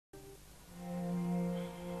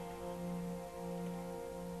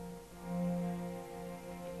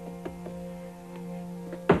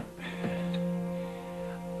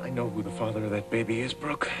who the father of that baby is,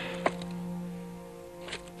 Brooke?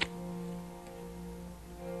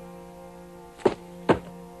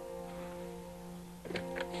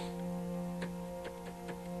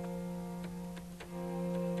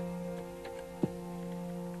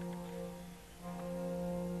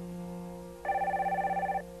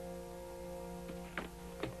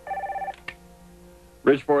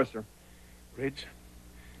 Ridge Forrester. Ridge?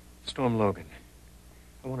 Storm Logan.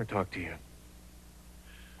 I want to talk to you.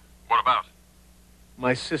 What about?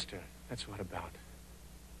 My sister. That's what about.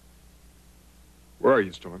 Where are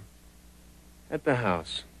you, Storm? At the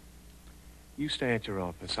house. You stay at your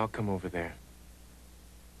office. I'll come over there.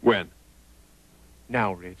 When?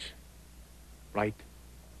 Now, Ridge. Right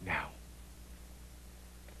now.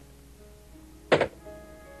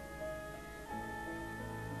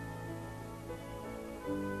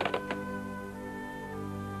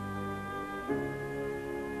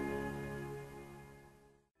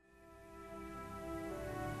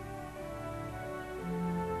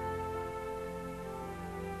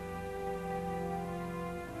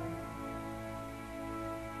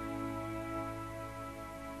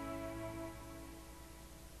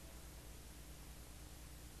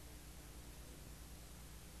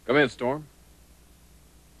 Come in, Storm.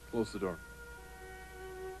 Close the door.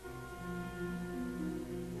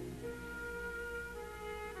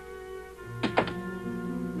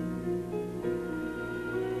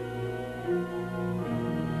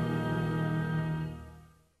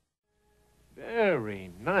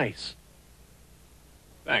 Very nice.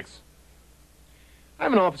 Thanks. I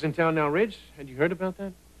have an office in town now, Ridge. Had you heard about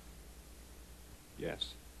that?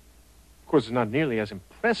 Yes. Of course, it's not nearly as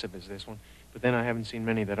impressive as this one, but then I haven't seen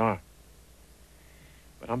many that are.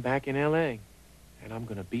 But I'm back in L.A., and I'm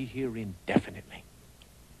going to be here indefinitely.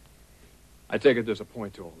 I take it there's a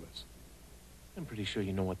point to all this. I'm pretty sure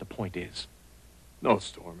you know what the point is. No,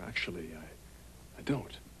 Storm, actually, I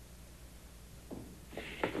don't.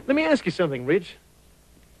 Let me ask you something, Ridge.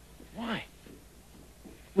 Why?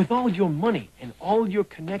 With all your money and all your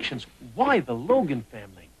connections, why the Logan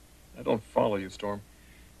family? I don't follow you, Storm.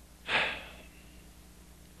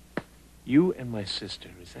 You and my sister,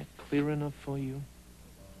 is that clear enough for you?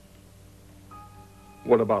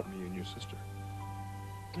 What about me and your sister?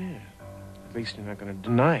 Yeah, at least you're not going to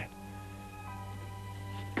deny it.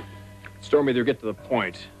 Storm, either get to the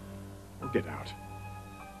point or get out.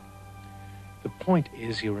 The point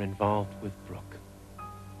is you're involved with Brooke.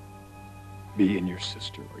 Me and your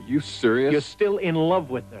sister? Are you serious? You're still in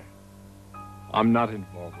love with her. I'm not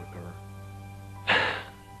involved with her.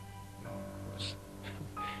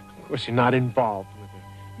 Of course, you're not involved with her.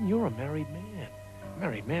 And you're a married man. A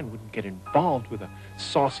married man wouldn't get involved with a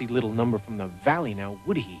saucy little number from the valley now,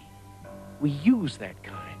 would he? We use that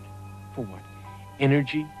kind. For what?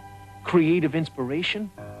 Energy? Creative inspiration?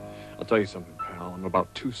 I'll tell you something, pal. I'm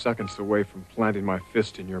about 2 seconds away from planting my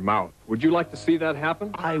fist in your mouth. Would you like to see that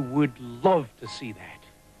happen? I would love to see that.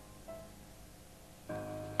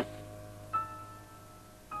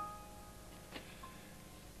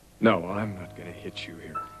 No, I'm not going to hit you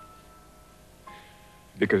here.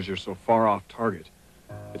 Because you're so far off target,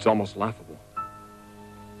 it's almost laughable.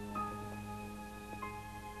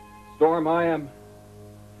 Storm, I am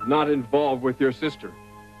not involved with your sister.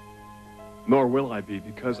 Nor will I be,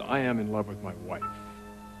 because I am in love with my wife.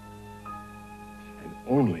 And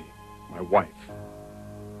only my wife.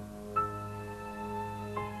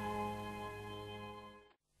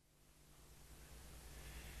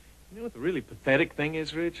 You know what the really pathetic thing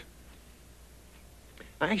is, Ridge?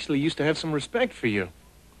 I actually used to have some respect for you.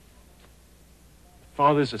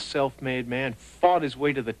 Father's a self-made man, fought his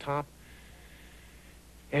way to the top.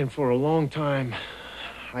 And for a long time,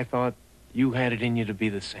 I thought you had it in you to be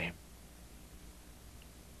the same.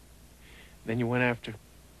 Then you went after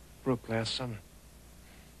Brooke last summer.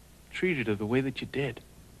 Treated her the way that you did.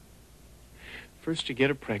 First you get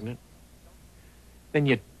her pregnant. Then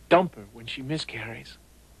you dump her when she miscarries.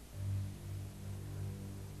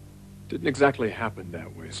 Didn't exactly happen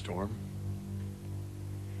that way, Storm.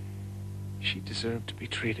 She deserved to be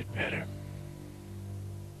treated better.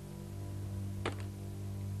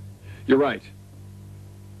 You're right.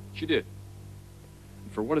 She did.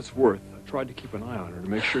 And for what it's worth, I tried to keep an eye on her to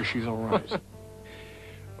make sure she's all right.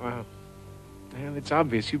 Wow. Well, it's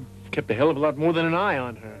obvious you kept a hell of a lot more than an eye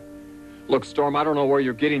on her. Look, Storm, I don't know where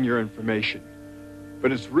you're getting your information,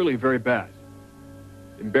 but it's really very bad.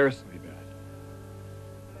 Embarrassingly bad.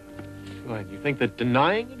 What, you think that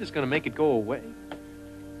denying it is going to make it go away?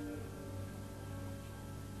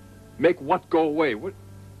 Make what go away? What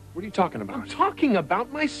are you talking about? I'm talking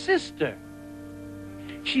about my sister.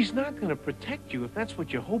 She's not going to protect you if that's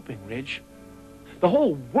what you're hoping, Ridge. The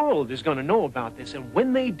whole world is going to know about this, and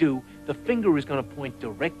when they do, the finger is going to point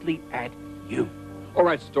directly at you. All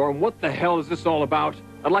right, Storm, what the hell is this all about?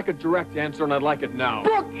 I'd like a direct answer, and I'd like it now.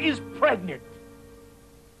 Brooke is pregnant.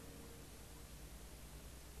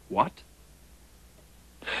 What?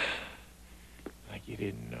 Like you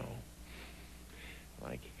didn't know.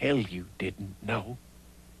 Like hell you didn't know.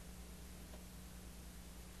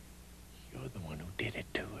 You're the one who did it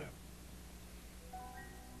to her.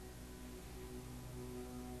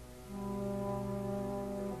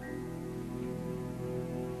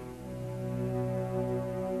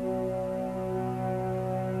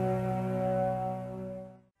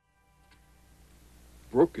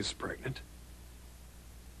 Brooke is pregnant.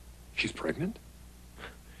 She's pregnant?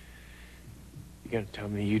 You gonna tell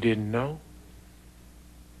me you didn't know?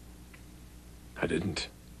 I didn't.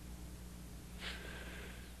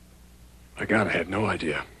 My God, I had no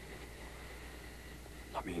idea.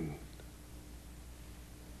 I mean,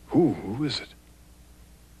 who is it?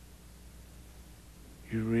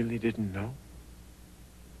 You really didn't know?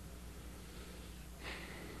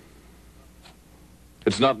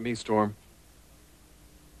 It's not me, Storm.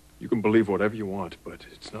 You can believe whatever you want, but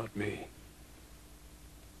it's not me.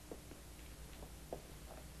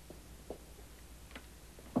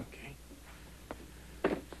 Okay.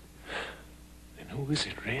 Then who is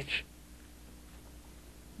it, Reg?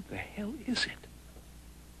 Who the hell is it?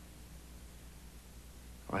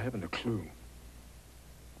 I haven't a clue.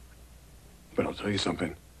 But I'll tell you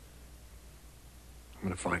something. I'm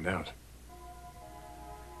gonna find out.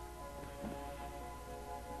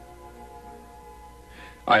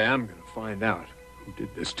 I am gonna find out who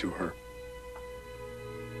did this to her.